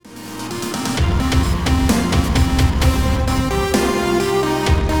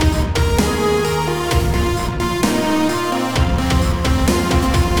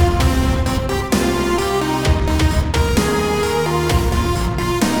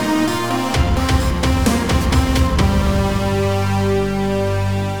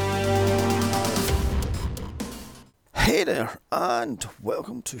there, and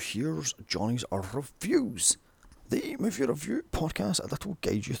welcome to Here's Johnny's Reviews, the movie review podcast that will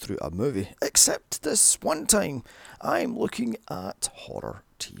guide you through a movie, except this one time I'm looking at horror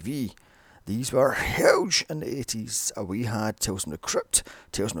TV. These were huge in the 80s. We had Tales from the Crypt,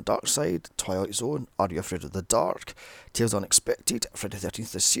 Tales from the Dark Side, Twilight Zone, Are You Afraid of the Dark, Tales Unexpected, Friday the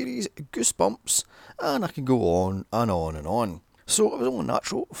 13th the series, Goosebumps, and I can go on and on and on. So it was only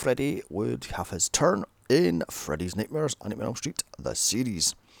natural Freddy would have his turn in Freddy's Nightmares and Nightmare on Elm Street, the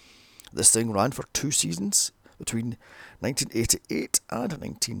series. This thing ran for 2 seasons between 1988 and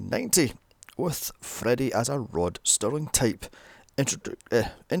 1990, with Freddy as a Rod Sterling type,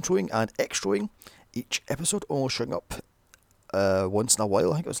 introing and extraing each episode, only showing up once in a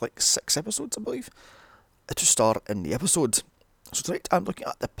while. I think it was like 6 episodes, I believe, to star in the episode. So tonight I'm looking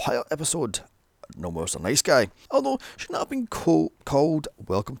at the pilot episode, No More So Nice Guy, although shouldn't have been called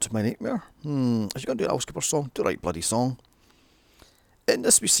Welcome to My Nightmare. If you're going to do an Alice Cooper song, do the right bloody song. In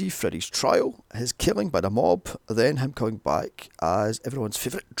this we see Freddy's trial, his killing by the mob, then him coming back as everyone's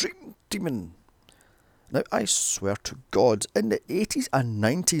favourite dream demon. Now I swear to God, in the 80s and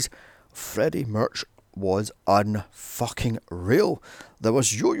 90s, Freddy merch was unfucking real. There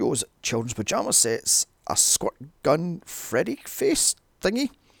was yo-yos, children's pyjama sets, a squirt gun Freddy face thingy.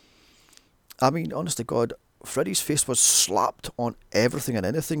 I mean, honest to God, Freddy's face was slapped on everything and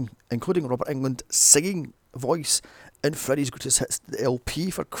anything, including Robert Englund's singing voice in Freddy's Greatest Hits, the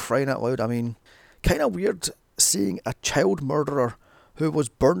LP, for crying out loud. I mean, kind of weird seeing a child murderer who was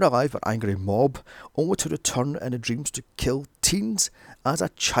burned alive by an angry mob, only to return in the dreams to kill teens as a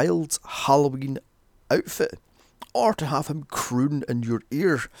child's Halloween outfit, or to have him croon in your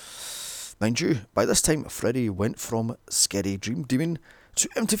ear. Mind you, by this time, Freddy went from scary dream demon to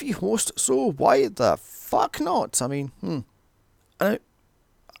MTV host, so why the fuck not? I mean, And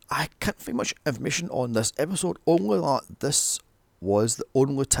I can't find much information on this episode, only that this was the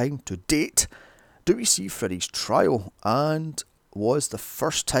only time to date do we see Freddy's trial, and was the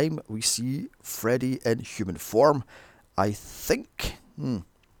first time we see Freddy in human form. I think, I'm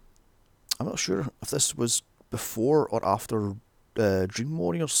not sure if this was before or after Dream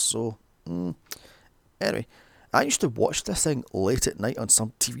Warriors, so, anyway. I used to watch this thing late at night on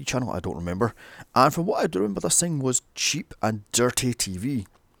some TV channel, I don't remember, and from what I do remember, this thing was cheap and dirty TV.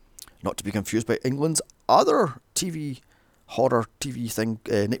 Not to be confused by England's other horror TV thing,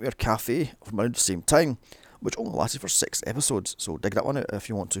 Nightmare Cafe, from around the same time, which only lasted for 6 episodes, so dig that one out if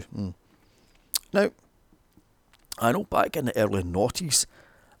you want to. Now, I know back in the early noughties,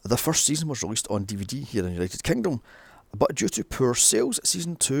 the first season was released on DVD here in the United Kingdom, but due to poor sales,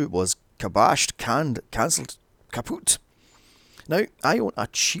 season 2 was cabashed, cancelled, kaput. Now, I own a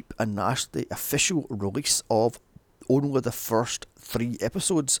cheap and nasty official release of only the first 3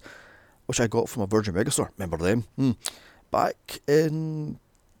 episodes, which I got from a Virgin Megastore. Remember them? Back in,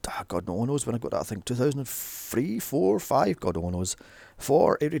 God no one knows when I got that thing, 2003, 4, 5, God no one knows,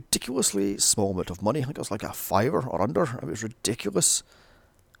 for a ridiculously small amount of money. I think it was like a $5 or under. It was ridiculous.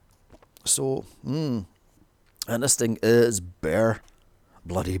 So, and this thing is bare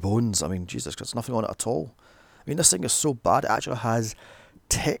bloody bones. I mean, Jesus, there's nothing on it at all. I mean, this thing is so bad, it actually has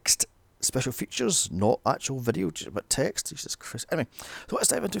text special features, not actual video, but text. Jesus Christ. Anyway, so let's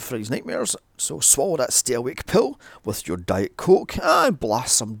dive into Freddy's Nightmares. So swallow that stay awake pill with your Diet Coke and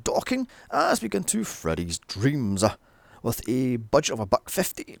blast some docking as we get into Freddy's Dreams. With a budget of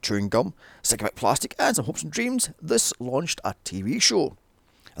 $1.50, chewing gum, cigarette plastic, and some hopes and dreams, this launched a TV show.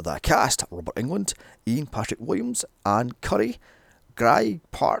 The cast: Robert Englund, Ian Patrick Williams, Anne Curry, Guy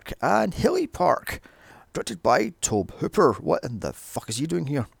Park, and Hilly Park. Directed by Tobe Hooper. What in the fuck is he doing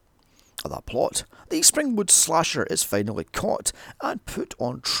here? That plot: the Springwood slasher is finally caught and put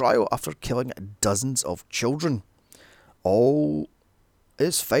on trial after killing dozens of children. All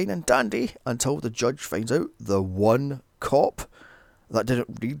is fine and dandy until the judge finds out the one cop that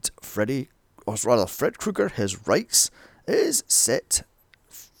didn't read Fred Krueger his rights is set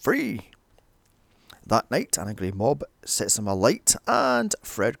free. That night, an angry mob sets him alight, and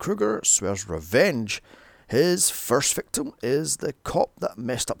Fred Krueger swears revenge. His first victim is the cop that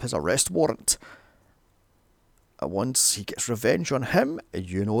messed up his arrest warrant. Once he gets revenge on him,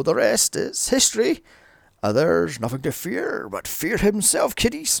 you know the rest is history. There's nothing to fear but fear himself,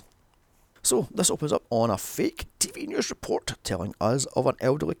 kiddies. So this opens up on a fake TV news report telling us of an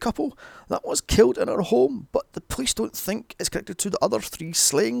elderly couple that was killed in her home, but the police don't think it's connected to the other 3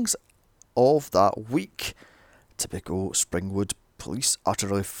 slayings of that week. Typical Springwood police,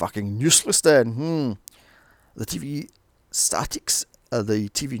 utterly fucking useless then. The TV statics, the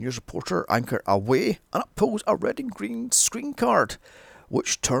TV news reporter anchor away, and it pulls a red and green screen card,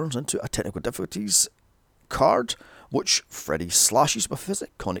 which turns into a technical difficulties card which Freddy slashes with his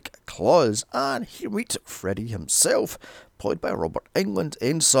iconic claws, and here we meet Freddy himself, played by Robert Englund,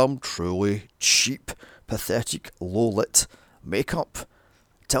 in some truly cheap, pathetic, low-lit makeup,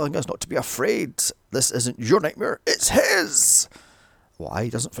 telling us not to be afraid. This isn't your nightmare, it's his! Why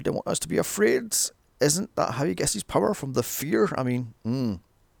doesn't Freddy want us to be afraid? Isn't that how he gets his power, from the fear? I mean,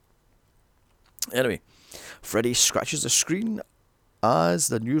 Anyway, Freddy scratches the screen as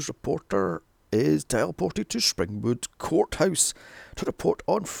the news reporter is teleported to Springwood Courthouse to report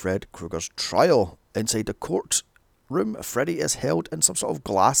on Fred Krueger's trial. Inside the courtroom, Freddy is held in some sort of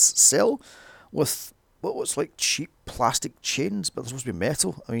glass cell with what looks like cheap plastic chains, but they're supposed to be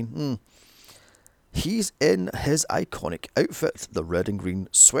metal. I mean, He's in his iconic outfit, the red and green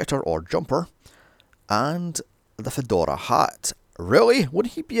sweater or jumper, and the fedora hat. Really?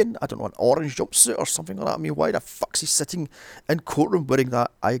 Wouldn't he be in, I don't know, an orange jumpsuit or something like that? I mean, why the fuck's he sitting in courtroom wearing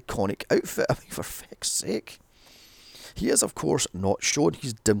that iconic outfit? I mean, for fuck's sake. He is, of course, not shown.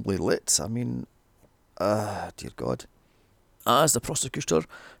 He's dimly lit. I mean, dear God. As the prosecutor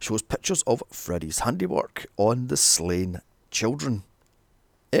shows pictures of Freddy's handiwork on the slain children.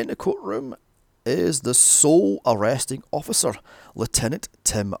 In the courtroom is the sole arresting officer, Lieutenant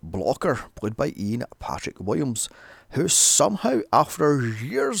Tim Blocker, played by Ian Patrick Williams, who somehow, after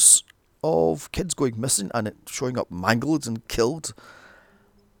years of kids going missing and it showing up mangled and killed,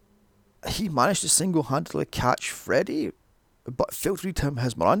 he managed to single-handedly catch Freddy, but failed to read him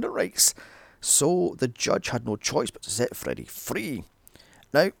his Miranda rights, so the judge had no choice but to set Freddy free.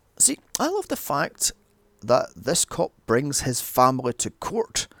 Now, see, I love the fact that this cop brings his family to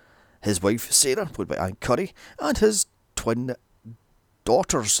court. His wife, Sarah, played by Ann Curry, and his twin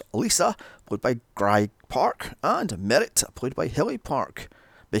daughters, Lisa, played by Greg Park, and Merritt, played by Hilly Park.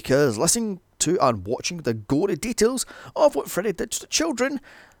 Because listening to and watching the gory details of what Freddy did to the children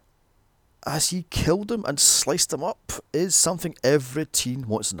as he killed them and sliced them up is something every teen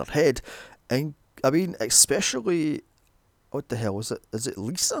wants in their head. And I mean, especially, what the hell is it? Is it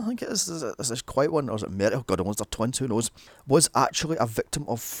Lisa? I think it is. Is this quite one? Or is it Merritt? Oh God, I they're twins, who knows? Was actually a victim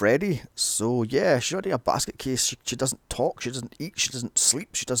of Freddy. So yeah, she's already a basket case. She doesn't talk, she doesn't eat, she doesn't sleep,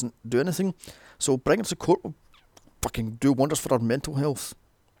 she doesn't do anything. So bringing her to court will fucking do wonders for her mental health.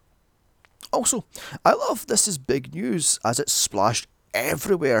 Also, I love this is big news as it's splashed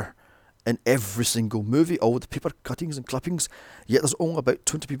everywhere in every single movie, all the paper cuttings and clippings, yet there's only about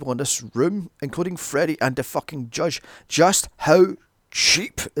 20 people in this room, including Freddy and the fucking judge. Just how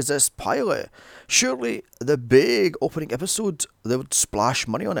cheap is this pilot? Surely the big opening episode, they would splash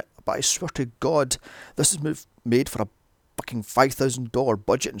money on it, but I swear to God, this is made for a fucking $5,000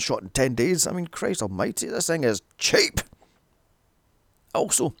 budget and shot in 10 days. I mean, Christ almighty, this thing is cheap.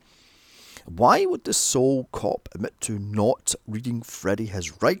 Also, why would the sole cop admit to not reading Freddy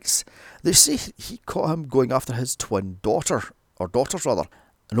his rights? They say he caught him going after his twin daughter, or daughters rather.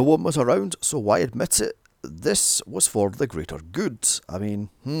 No one was around, so why admit it? This was for the greater good. I mean,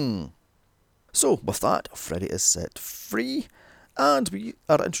 So, with that, Freddy is set free, and we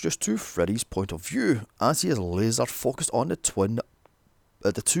are introduced to Freddy's point of view, as he is laser focused on the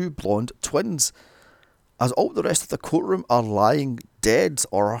two blonde twins, as all the rest of the courtroom are lying dead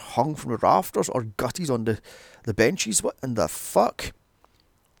or hung from the rafters or gutted on the benches. What in the fuck?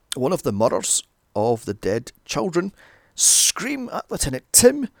 One of the mothers of the dead children scream at Lieutenant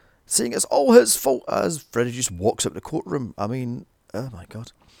Tim, saying it's all his fault, as Freddy just walks out the courtroom. I mean, oh my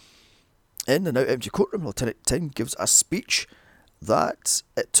God. In the now empty courtroom, Lieutenant Tim gives a speech that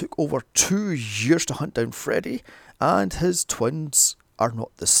it took over 2 years to hunt down Freddy, and his twins are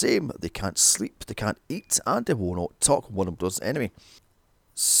not the same. They can't sleep, they can't eat, and they will not talk. One of them does anyway.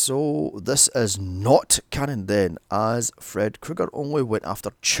 So this is not canon then, as Fred Krueger only went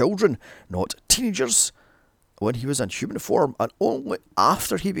after children, not teenagers, when he was in human form, and only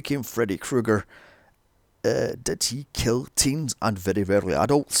after he became Freddy Krueger did he kill teens and very rarely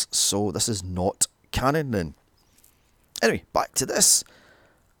adults. So this is not canon then. Anyway, back to this.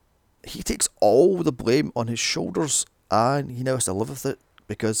 He takes all the blame on his shoulders, and he now has to live with it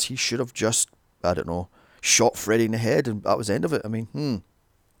because he should have just, I don't know, shot Freddy in the head and that was the end of it. I mean,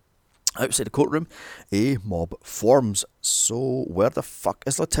 Outside the courtroom, a mob forms. So where the fuck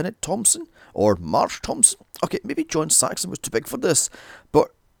is Lieutenant Thompson? Or Marsh Thompson? Okay, maybe John Saxon was too big for this,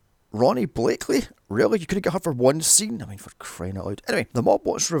 but Ronnie Blakely? Really? You couldn't get her for one scene? I mean, for crying out loud. Anyway, the mob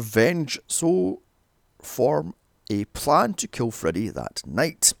wants revenge, so form a plan to kill Freddy that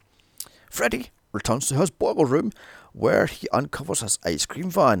night. Freddy returns to his boiler room, where he uncovers his ice cream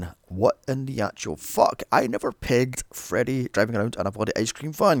van. What in the actual fuck? I never pegged Freddy driving around in a bloody ice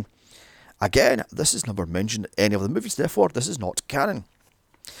cream van. Again, this is never mentioned in any of the movies, therefore this is not canon.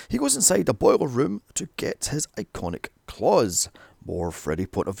 He goes inside the boiler room to get his iconic claws. More Freddy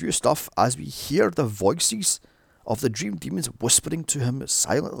point of view stuff as we hear the voices of the dream demons whispering to him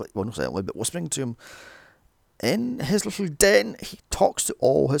silently, well not silently, but whispering to him. In his little den, he talks to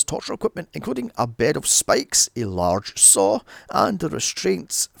all his torture equipment, including a bed of spikes, a large saw, and the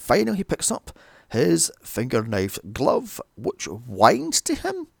restraints. Finally, he picks up his finger-knife glove, which whines to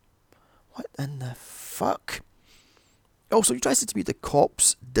him. What in the fuck? Also, he tries to tell me the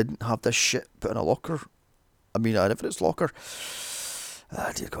cops didn't have this shit put in a locker. I mean, an evidence locker.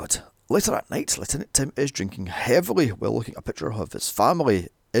 Ah, dear God. Later at night, Lieutenant Tim is drinking heavily while looking at a picture of his family.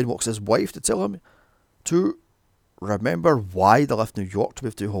 In walks his wife to tell him to remember why they left New York to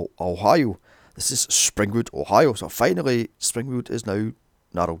move to Ohio. This is Springwood, Ohio. So finally, Springwood is now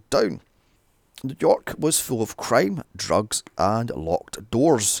narrowed down. New York was full of crime, drugs, and locked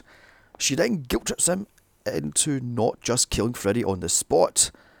doors. She then guilt trips him into not just killing Freddy on the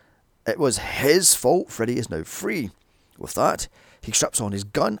spot. It was his fault. Freddy is now free. With that, he straps on his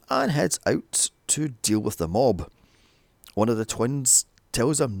gun and heads out to deal with the mob. One of the twins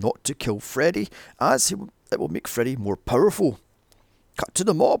tells him not to kill Freddy, as it will make Freddy more powerful. Cut to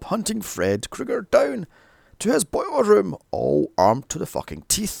the mob hunting Fred Krueger down to his boiler room, all armed to the fucking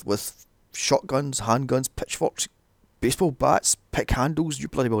teeth with shotguns, handguns, pitchforks, baseball bats, pick handles, you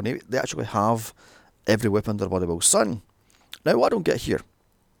bloody well name it. They actually have every weapon under the bloody well sun. Now, what I don't get here,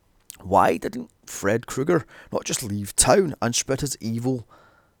 why didn't Fred Krueger not just leave town and spread his evil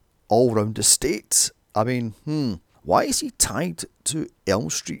all round the state? I mean, why is he tied to Elm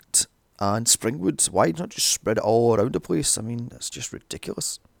Street and Springwood? Why not just spread it all around the place? I mean, that's just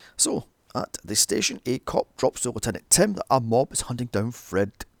ridiculous. So, at the station, a cop drops to Lieutenant Tim that a mob is hunting down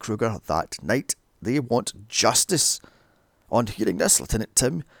Fred Krueger that night. They want justice. On hearing this, Lieutenant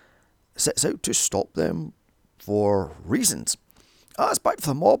Tim sets out to stop them for reasons. As back to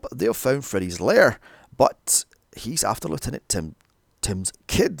the mob, they have found Freddy's lair, but he's after Lieutenant Tim's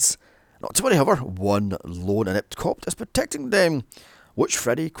kids. Not to worry, however, one lone inept cop is protecting them, which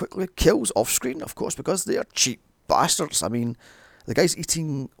Freddy quickly kills off screen, of course, because they are cheap bastards. I mean, the guy's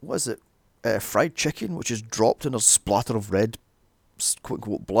eating, fried chicken, which is dropped in a splatter of red,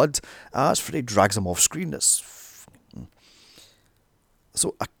 quote-unquote, blood, as Freddy drags him off screen. So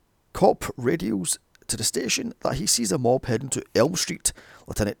a cop radios to the station that he sees a mob heading to Elm Street.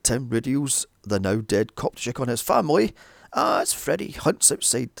 Lieutenant Tim radios the now dead cop to check on his family, as Freddy hunts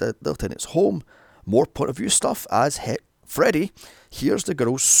outside the lieutenant's home. More point of view stuff as Freddy hears the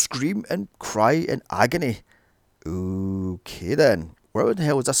girls scream and cry in agony. Okay then, where the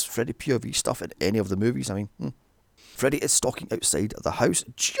hell is this Freddy POV stuff in any of the movies? I mean, Freddy is stalking outside the house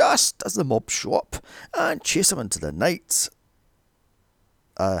just as the mob show up and chase him into the night.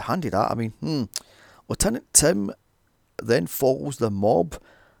 Handy that, I mean, Lieutenant Tim then follows the mob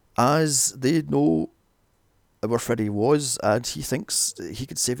as they know where Freddy was, and he thinks he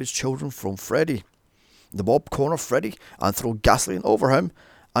could save his children from Freddy. The mob corner Freddy and throw gasoline over him,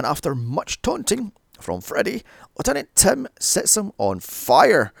 and after much taunting from Freddy, Lieutenant Tim sets him on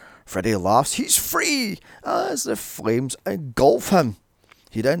fire. Freddy laughs, he's free, as the flames engulf him.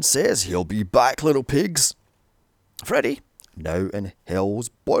 He then says, he'll be back, little pigs. Freddy, now in Hell's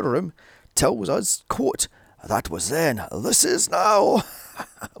boiler room, tells us, quote, that was then, this is now.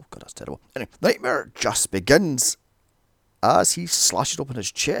 Oh god, that's terrible. Anyway, nightmare just begins. As he slashes open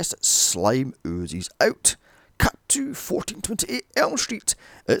his chest, slime oozes out. Cut to 1428 Elm Street.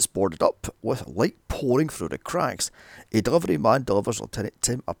 It's boarded up with light pouring through the cracks. A delivery man delivers Lieutenant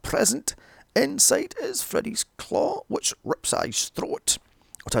Tim a present. Inside is Freddy's claw, which rips at his throat.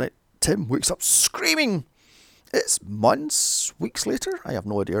 Lieutenant Tim wakes up screaming. It's months, weeks later, I have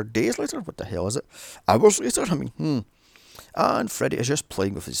no idea, days later, what the hell is it? Hours later, I mean, And Freddy is just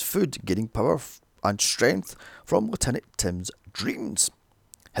playing with his food, gaining power and strength from Lieutenant Tim's dreams.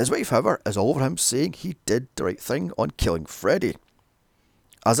 His wife, however, is all over him, saying he did the right thing on killing Freddy.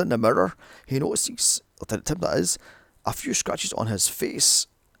 As in the mirror, he notices, Lieutenant Tim that is, a few scratches on his face.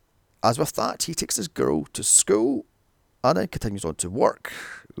 As with that, he takes his girl to school and then continues on to work.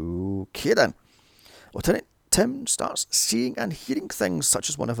 Okay then. Lieutenant Tim starts seeing and hearing things such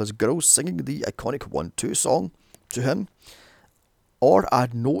as one of his girls singing the iconic 1-2 song to him, or a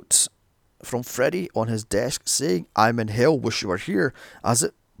note from Freddy on his desk saying, I'm in hell, wish you were here, as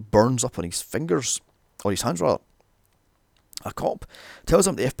it burns up on his fingers, or his hands rather. A cop tells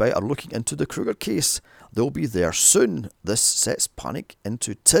him the FBI are looking into the Krueger case. They'll be there soon. This sets panic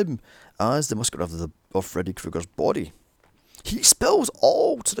into Tim as they must get rid of Freddy Krueger's body. He spills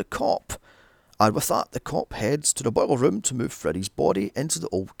all to the cop. And with that, the cop heads to the boiler room to move Freddy's body into the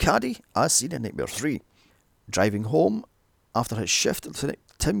old caddy, as seen in Nightmare 3. Driving home after his shift, Lieutenant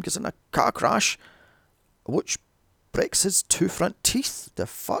Tim gets in a car crash, which breaks his 2 front teeth. The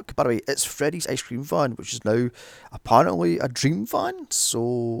fuck? By the way, it's Freddy's ice cream van, which is now apparently a dream van.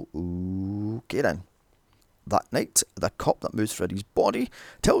 So, okay then. That night, the cop that moves Freddy's body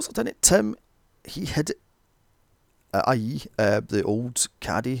tells Lieutenant Tim he hid, i.e., the old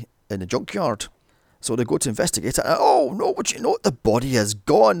caddy in the junkyard. So they go to investigate it, and oh no, would you know it? The body is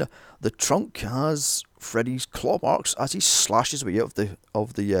gone. The trunk has Freddy's claw marks as he slashes away out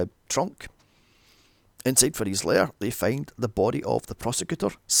of the trunk. Inside Freddy's lair, they find the body of the prosecutor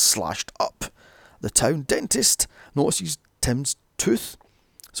slashed up. The town dentist notices Tim's tooth,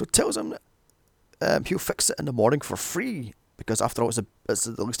 so tells him he'll fix it in the morning for free, because after all, it's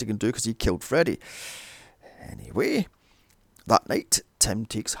the least he can do because he killed Freddy. Anyway, that night, Tim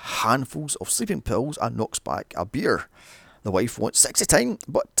takes handfuls of sleeping pills and knocks back a beer. The wife wants sexy time,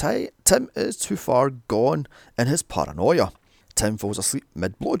 but Tim is too far gone in his paranoia. Tim falls asleep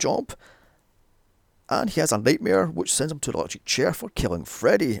mid-blowjob, and he has a nightmare which sends him to the electric chair for killing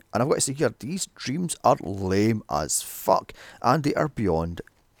Freddy. And I've got to say here, these dreams are lame as fuck, and they are beyond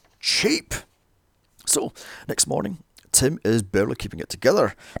cheap. So, next morning, Tim is barely keeping it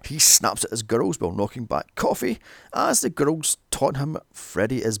together. He snaps at his girls while knocking back coffee, as the girls taunt him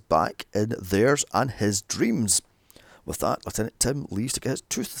Freddy is back in theirs and his dreams. With that, Lieutenant Tim leaves to get his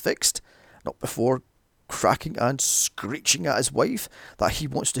tooth fixed, not before cracking and screeching at his wife that he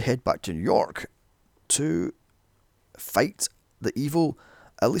wants to head back to New York to fight the evil,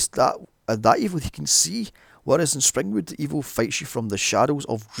 at least that evil he can see, whereas in Springwood the evil fights you from the shadows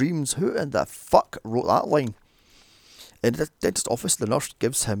of dreams. Who in the fuck wrote that line? In the dentist office, the nurse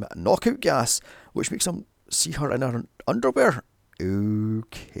gives him knockout gas, which makes him see her in her underwear.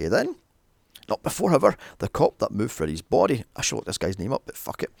 Okay then. Not before, however, the cop that moved Freddy's body, I should look this guy's name up, but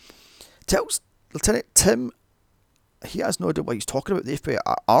fuck it, tells Lieutenant Tim he has no idea what he's talking about. The FBI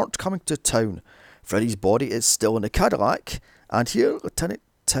aren't coming to town. Freddy's body is still in the Cadillac, and here Lieutenant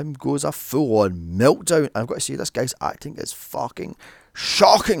Tim goes a full-on meltdown. I've got to say, this guy's acting is fucking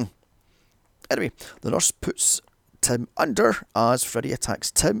shocking. Anyway, the nurse puts Tim under as Freddy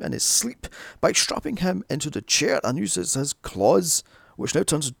attacks Tim in his sleep by strapping him into the chair and uses his claws, which now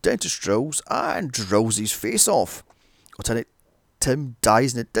turns to dentist drills, and drills his face off. Lieutenant Tim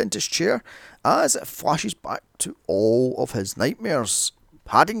dies in the dentist chair as it flashes back to all of his nightmares.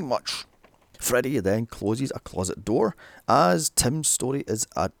 Padding much. Freddy then closes a closet door as Tim's story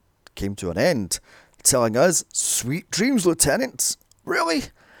came to an end, telling us, "Sweet dreams, Lieutenant." Really?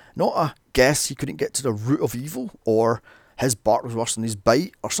 Not a guess he couldn't get to the root of evil, or his bark was worse than his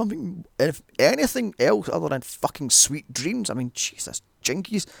bite, or something, if anything else other than fucking sweet dreams. I mean, Jesus,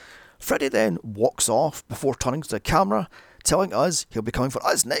 jinkies. Freddy then walks off before turning to the camera, telling us he'll be coming for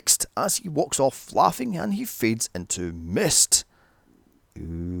us next, as he walks off laughing and he fades into mist.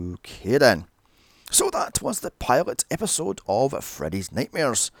 Okay then. So that was the pilot episode of Freddy's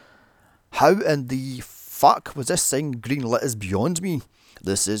Nightmares. How in the fuck was this thing greenlit is beyond me.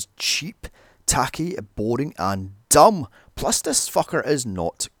 This is cheap, tacky, boring and dumb. Plus this fucker is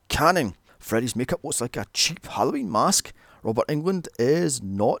not canon. Freddy's makeup looks like a cheap Halloween mask. Robert Englund is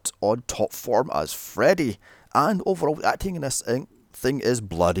not on top form as Freddy. And overall the acting in this thing is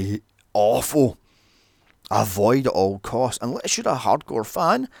bloody awful. Avoid at all costs, unless you're a hardcore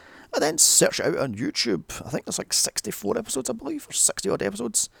fan, and then search it out on YouTube. I think there's like 64 episodes, I believe, or 60 odd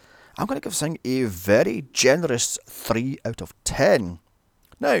episodes. I'm going to give this thing a very generous 3 out of 10.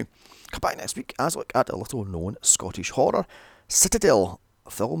 Now, come back next week as I look at a little known Scottish horror, Citadel,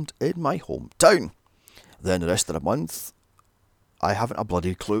 filmed in my hometown. Then the rest of the month, I haven't a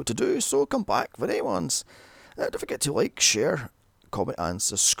bloody clue what to do, so come back for any ones. Don't forget to like, share, comment and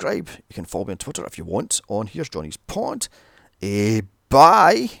subscribe. You can follow me on Twitter if you want on Here's Johnny's Pod.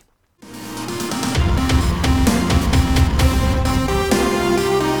 Bye!